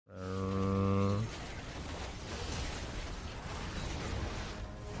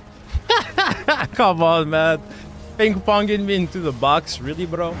Come on, man. Ping ponging me into the box, really,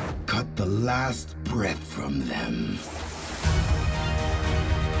 bro? Cut the last breath from them.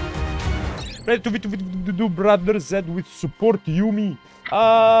 Ready to do brother Z with support Yumi.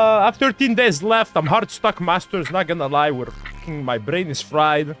 I have 13 days left. I'm hard stuck, masters. Not gonna lie, my brain is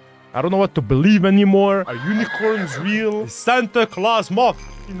fried. I don't know what to believe anymore. Are unicorns real? Is Santa Claus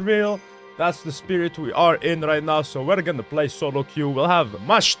motherfucking real? That's the spirit we are in right now. So we're gonna play solo queue. We'll have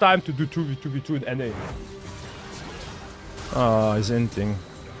much time to do 2v2v2 in NA. Oh, he's inting.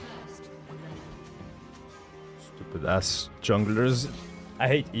 Stupid ass junglers. I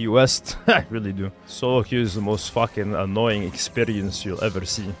hate EU West. I really do. Solo queue is the most fucking annoying experience you'll ever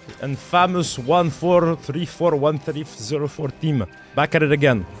see. Infamous 1-4-3-4-1-3-0-4 team. Back at it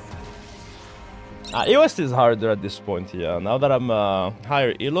again. EU West is harder at this point, yeah. Now that I'm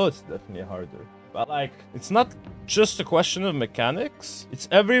higher elo, it's definitely harder. But like, it's not just a question of mechanics. It's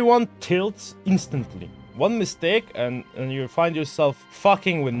everyone tilts instantly. One mistake and you find yourself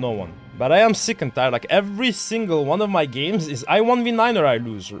fucking with no one. But I am sick and tired. Like every single one of my games is I 1v9 or I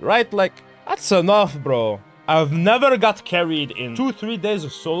lose, right? Like that's enough, bro. I've never got carried in 2-3 days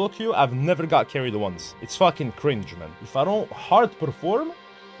of solo queue. I've never got carried once. It's fucking cringe, man. If I don't hard perform,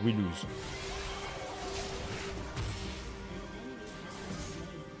 we lose.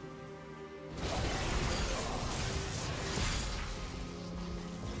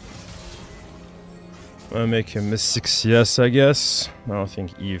 I'll make him miss 6 CS, I guess. I don't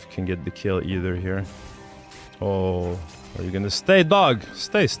think Eve can get the kill either here. Oh, are you gonna stay, dog?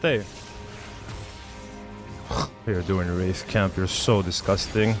 Stay. You're doing Wraith Camp, you're so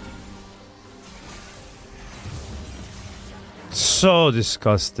disgusting. So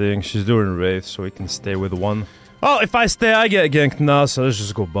disgusting. She's doing Wraith, so we can stay with one. Oh, if I stay, I get ganked now, so let's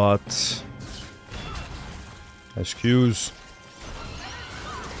just go bot. Excuse.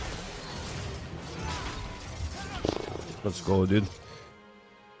 Let's go, dude.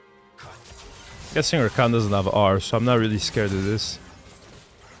 Guessing Rakan doesn't have R, so I'm not really scared of this.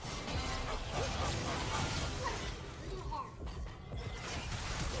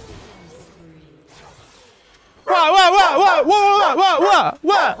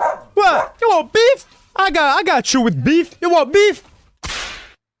 What? You want beef? I got you with beef. You want beef?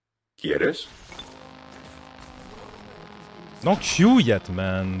 ¿Quieres? Don't Q yet,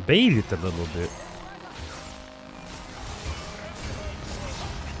 man. Bait it a little bit.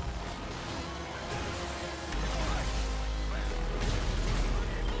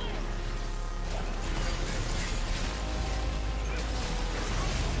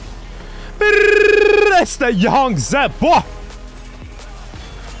 It's the young Zeb, boy!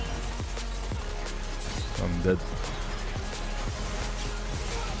 I'm dead.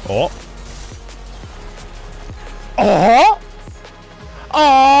 Oh! Oh!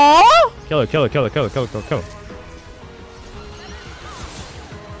 Oh! Kill her.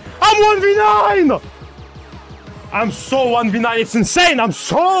 I'm 1v9! I'm so 1v9, it's insane! I'm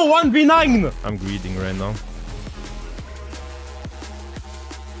so 1v9! I'm greeting right now.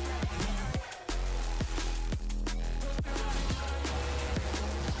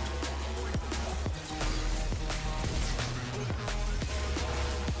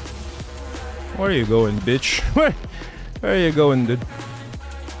 Where are you going, bitch? Where are you going, dude?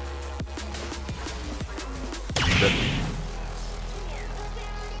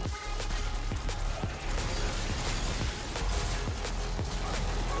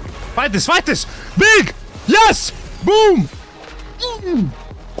 Fight this! Big! Yes! Boom!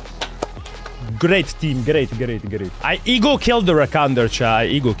 Great team, great. I ego killed the Rakan there, chat. I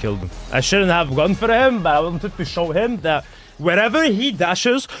ego killed him. I shouldn't have gone for him, but I wanted to show him that wherever he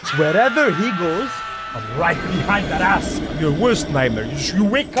dashes, wherever he goes, I'm right behind that ass. Your worst nightmare. You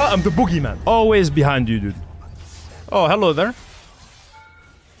wake up, I'm the boogeyman. Always behind you, dude. Oh, hello there.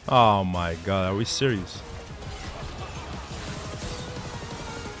 Oh my god, are we serious?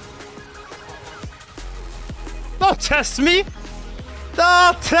 Don't test me!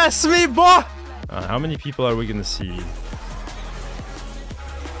 Don't test me, boy! How many people are we gonna see?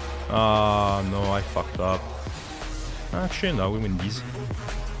 No, I fucked up. Actually, no, we win these.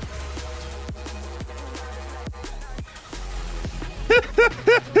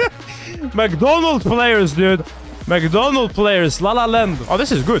 McDonald's players, dude. McDonald's players, La La Land. Oh,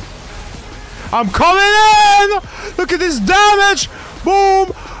 this is good. I'm coming in! Look at this damage!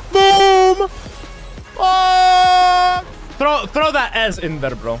 Boom! Boom! Oh! Throw that S in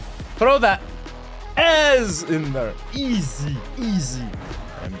there, bro. Throw that S in there. Easy.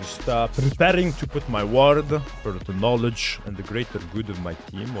 I I'm just preparing to put my ward for the knowledge and the greater good of my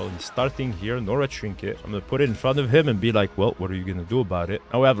team. While he's starting here, Nora Trinket. I'm gonna put it in front of him and be like, well, what are you gonna do about it?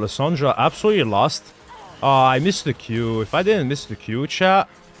 Now we have Lissandra absolutely lost. I missed the Q. If I didn't miss the Q, chat,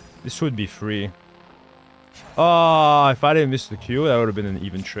 this would be free. If I didn't miss the Q, that would have been an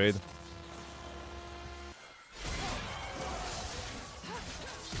even trade.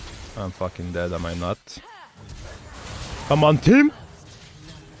 I'm fucking dead, am I not? Come on, team!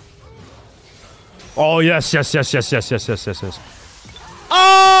 Oh, yes, yes, yes, yes, yes, yes, yes, yes, yes.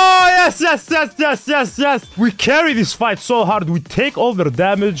 Oh, yes, yes, yes, yes, yes, yes! We carry this fight so hard. We take all their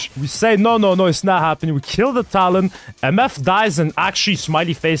damage. We say, no, no, no, it's not happening. We kill the Talon. MF dies and actually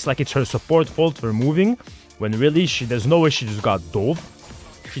smiley face like it's her support fault for moving. When really, there's no way she just got dove.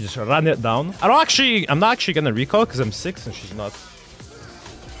 She just ran it down. I'm not actually gonna recall because I'm 6 and she's not.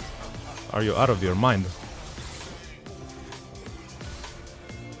 Are you out of your mind?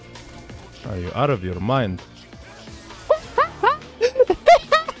 Are you out of your mind?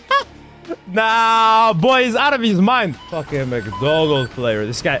 Nah, boy, he's out of his mind. Fucking McDonald player.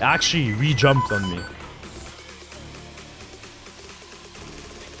 This guy actually re-jumped on me.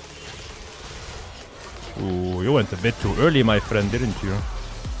 Ooh, you went a bit too early, my friend, didn't you?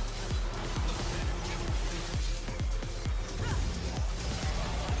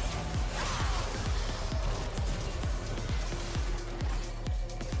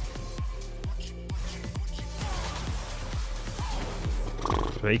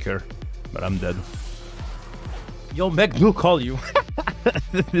 Faker, but I'm dead. Yo, Meg, we'll call you.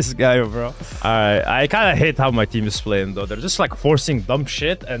 This guy, bro. Alright, I kind of hate how my team is playing, though. They're just like forcing dumb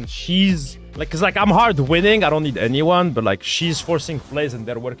shit, and she's like, cause like I'm hard winning. I don't need anyone, but like she's forcing plays, and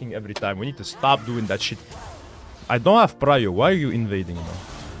they're working every time. We need to stop doing that shit. I don't have prio. Why are you invading now?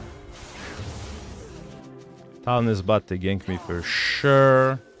 Talon is about to gank me for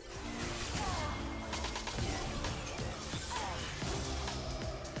sure.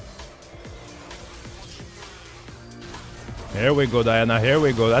 Here we go, Diana. Here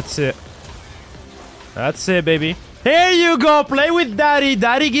we go. That's it. That's it, baby. Here you go. Play with Daddy.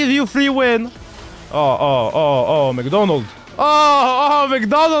 Daddy gives you free win. Oh, McDonald. Oh,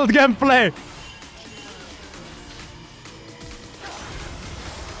 McDonald can play.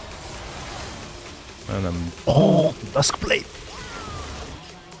 And I'm... Oh, Dusk Blade.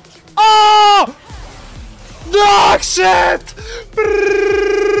 Oh! Dog shit!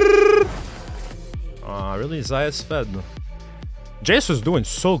 Really? Zaya's fed. Jace was doing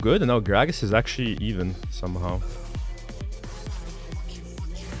so good, and now Gragas is actually even somehow.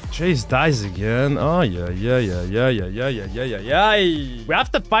 Jace dies again. Oh, yeah. We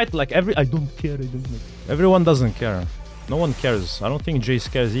have to fight like every... I don't care. Everyone doesn't care. No one cares. I don't think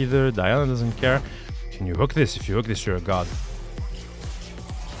Jace cares either. Diana doesn't care. Can you hook this? If you hook this, you're a god.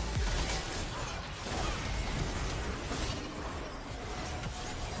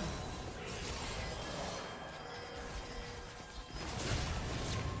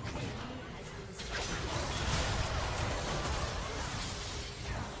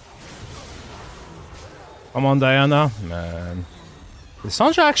 Come on, Diana. Man.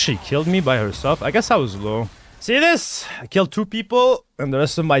 Lissandra actually killed me by herself. I guess I was low. See this? I killed 2 people, and the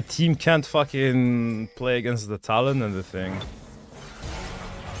rest of my team can't fucking play against the Talon and the thing.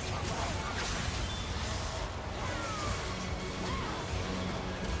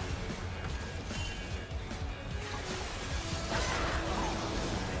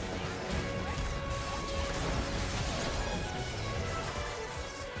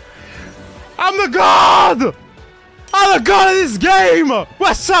 I'm the god! I'm the god of this game!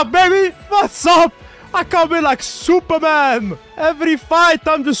 What's up, baby? What's up? I come in like Superman! Every fight,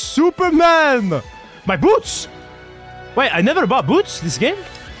 I'm just Superman! My boots! Wait, I never bought boots this game?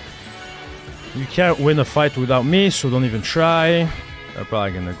 You can't win a fight without me, so don't even try. I'm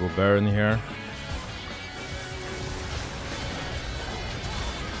probably gonna go Baron here.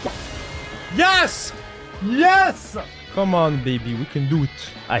 Yes! Yes! Come on, baby, we can do it.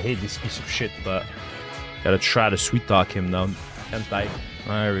 I hate this piece of shit, but gotta try to sweet talk him now. Can't I?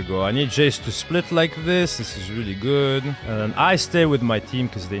 There we go. I need Jace to split like this. This is really good. And then I stay with my team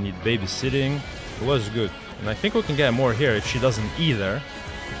because they need babysitting. It was good. And I think we can get more here if she doesn't either.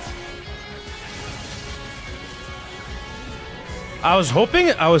 I was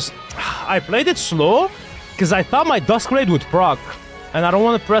hoping I played it slow because I thought my Duskblade would proc. And I don't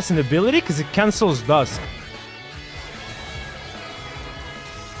want to press an ability because it cancels Dusk.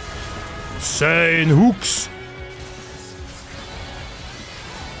 Insane hooks.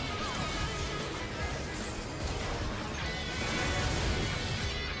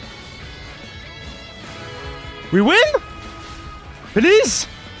 We win? Please?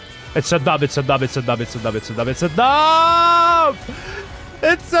 It's a dub, it's a dub, it's a dub, it's a dub, it's a dub, it's a dub!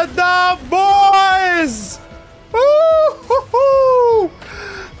 It's a dub, boys! Woo-hoo-hoo!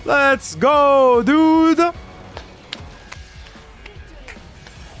 Let's go, dude!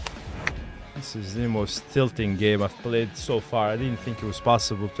 This is the most tilting game I've played so far. I didn't think it was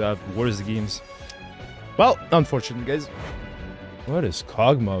possible to have worse games. Well, unfortunate, guys. What is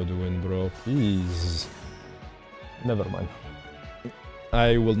Kog'Maw doing, bro? Please. Never mind.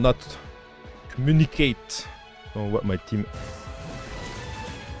 I will not communicate on what my team...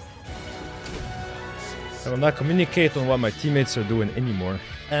 I will not communicate on what my teammates are doing anymore.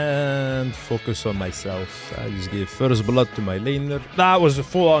 And focus on myself. I just gave first blood to my laner. That was a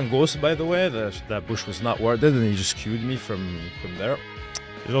full-on ghost, by the way. That bush was not worth it, and he just queued me from there.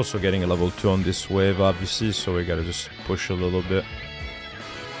 He's also getting a level 2 on this wave, obviously, so we gotta just push a little bit.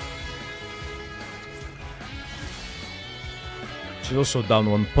 She's also down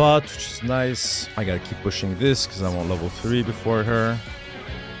 1 pot, which is nice. I gotta keep pushing this, because I want level 3 before her.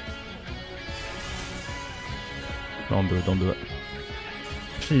 Don't do it, don't do it.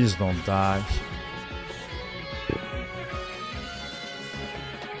 Please don't die.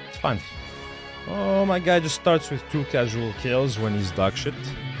 It's fine. Oh, my guy just starts with 2 casual kills when he's dog shit.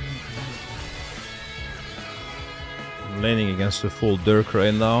 I'm laning against a full Dirk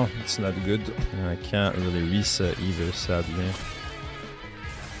right now. It's not good. And I can't really reset either, sadly.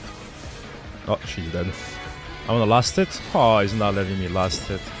 Oh, she's dead. I wanna last it? Oh, he's not letting me last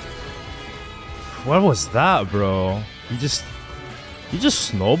it. What was that, bro? He just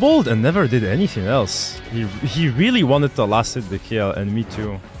snowballed and never did anything else. He really wanted to last it the kill, and me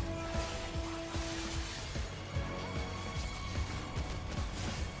too.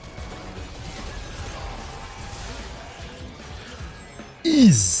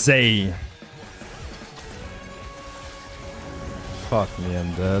 Easy. Fuck me,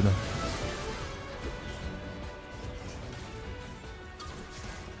 I'm dead.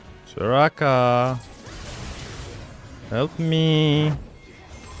 Soraka, help me.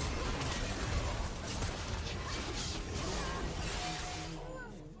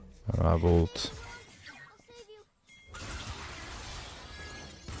 Ult.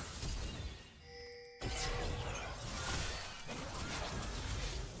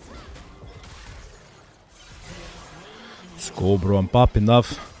 Let's go, bro. I'm popping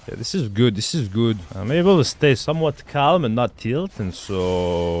off. Yeah, this is good. This is good. I'm able to stay somewhat calm and not tilt, and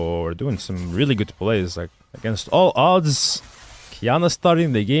so we're doing some really good plays. Like against all odds, Kiana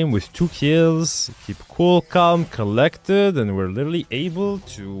starting the game with 2 kills. Keep cool, calm, collected, and we're literally able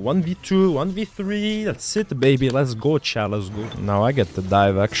to 1v2, 1v3. That's it, baby. Let's go, chat. Let's go. Now I get the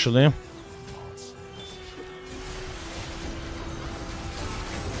dive, actually.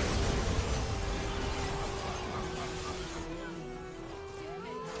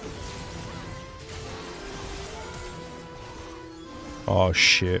 Oh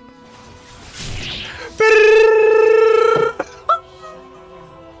shit.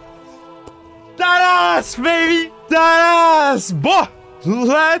 That ass, baby! That ass! Boy!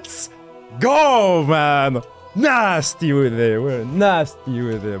 Let's go, man! Nasty with it. We're nasty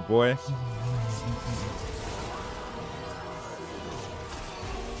with it, boy.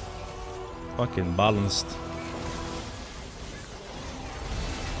 Fucking balanced.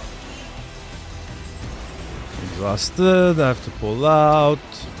 Exhausted, I have to pull out.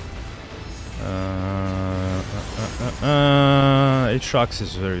 Aatrox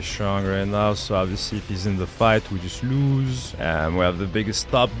is very strong right now, so obviously if he's in the fight, we just lose. And we have the biggest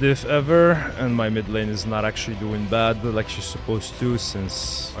top diff ever, and my mid lane is not actually doing bad like she's supposed to,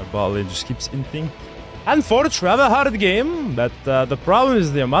 since my bot lane just keeps inting. Unfortunately, we have a hard game, but the problem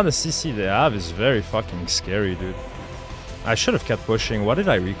is the amount of CC they have is very fucking scary, dude. I should have kept pushing. What did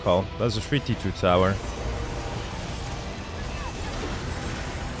I recall? That was a free T2 tower.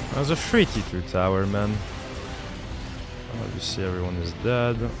 That was a free T2 tower, man. Obviously, everyone is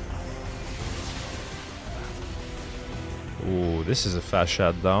dead. Ooh, this is a fast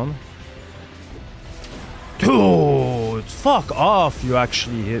shot down. Dude, fuck off. You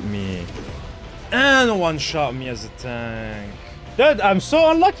actually hit me. And one-shot me as a tank. Dude, I'm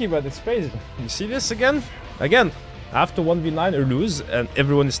so unlucky, but it's crazy. You see this again? Again, I have to 1v9 or lose, and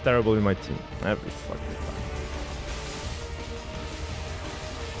everyone is terrible in my team. Every fucking time.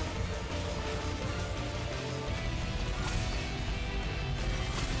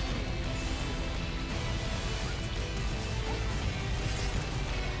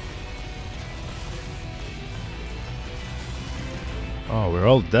 Oh, we're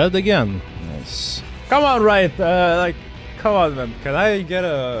all dead again. Nice. Come on, right? Like, come on, man. Can I get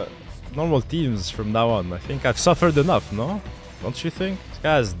a normal teams from now on? I think I've suffered enough, no? Don't you think?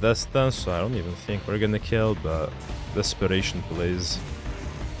 Guy's destined, so I don't even think we're gonna kill, but desperation plays.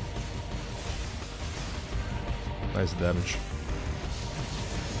 Nice damage.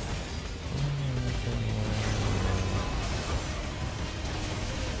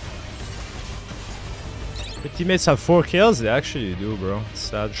 Your teammates have 4 kills? Yeah, actually you do, bro. It's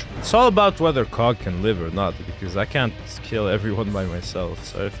sad. It's all about whether KOG can live or not, because I can't kill everyone by myself.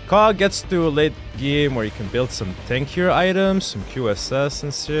 So if KOG gets to a late game where you can build some tankier items, some QSS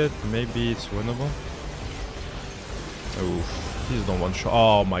and shit, maybe it's winnable. Oof. Please don't one shot.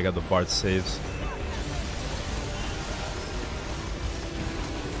 Oh my god, the Bard saves.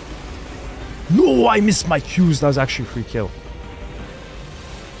 No, I missed my Qs. That was actually a free kill.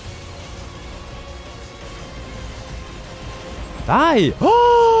 Die!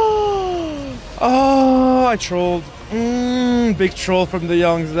 Oh, I trolled. Big troll from the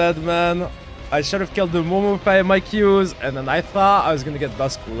young Zed, man. I should have killed the Momo if I had my Qs, and then I thought I was gonna get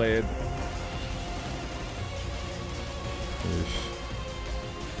Dusk Blade.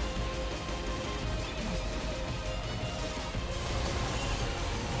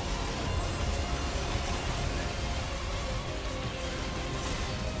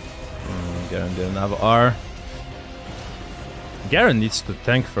 Garen didn't have R. Garen needs to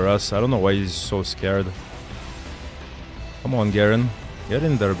tank for us. I don't know why he's so scared. Come on, Garen. Get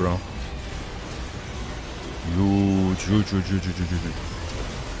in there, bro. Huge.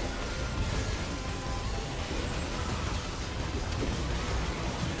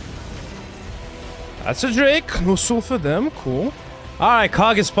 That's a Drake. No soul for them. Cool. Alright,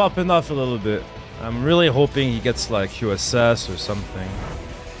 KOG is popping off a little bit. I'm really hoping he gets like QSS or something.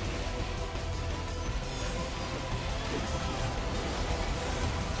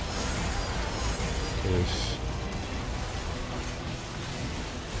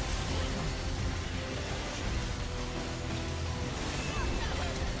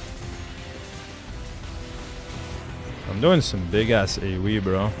 I'm doing some big ass AoE,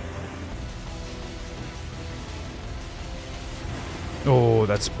 bro. Oh,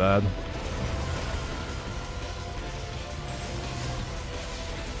 that's bad.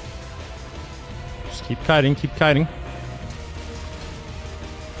 Just keep kiting, keep kiting.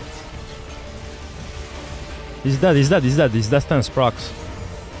 He's dead, he's dead, he's dead. He's death stance procs.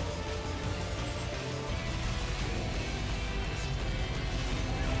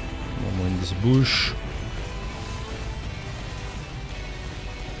 Momo in this bush.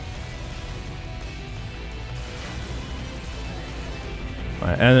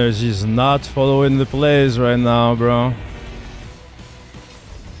 My energy is not following the plays right now, bro.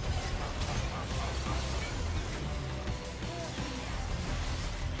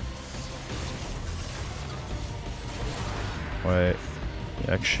 Wait,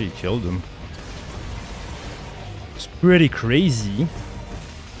 he actually killed him. It's pretty crazy.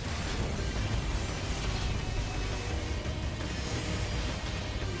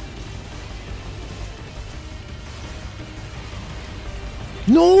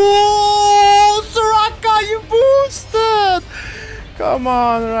 No! Soraka, you boosted! Come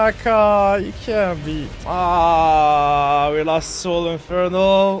on, Raka, you can't be... Ah, we lost Soul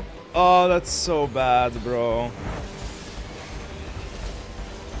Infernal. Oh, that's so bad, bro.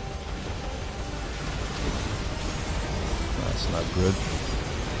 That's not good.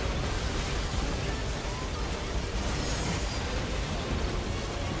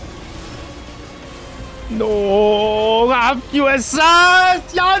 No, I have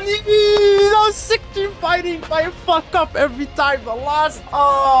QSS! Yanni! That was sick team fighting, but I fuck up every time. The last...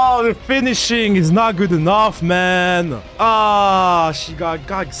 Oh, the finishing is not good enough, man. Ah, she got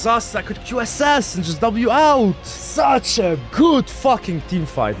exhausted. I could QSS and just W out. Such a good fucking team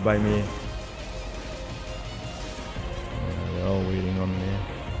fight by me. Yeah, they're all waiting on me.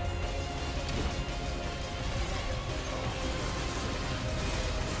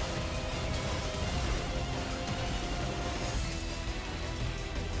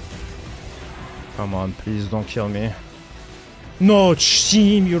 Come on, please don't kill me. No,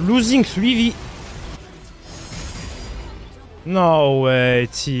 team, you're losing 3v. No way,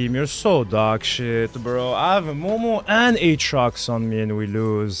 team, you're so dog shit, bro. I have a Momo and Aatrox on me and we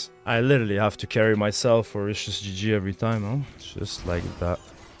lose. I literally have to carry myself or it's just GG every time, huh? It's just like that.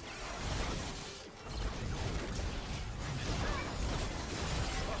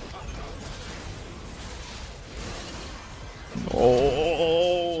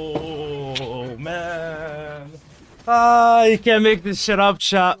 Oh, man. Ah, you can't make this shit up,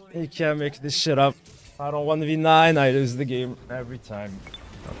 chat. You can't make this shit up. I don't 1v9, I lose the game every time.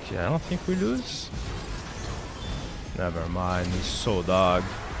 Okay, I don't think we lose. Never mind, he's so dog.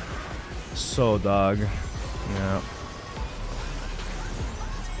 So dog. Yeah.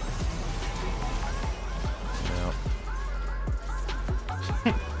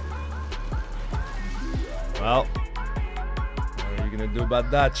 Well, what are you gonna do about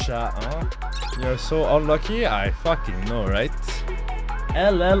that, chat, huh? You're so unlucky? I fucking know, right?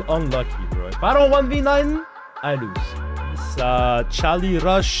 LL unlucky, bro. If I don't 1v9, I lose. This Charlie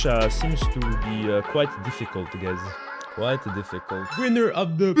Rush seems to be quite difficult, guys. Quite difficult. Winner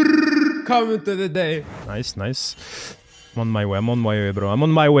of the comment of the day. Nice, nice. I'm on my way, bro. I'm on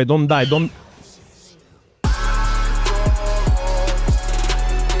my way. Don't die, don't...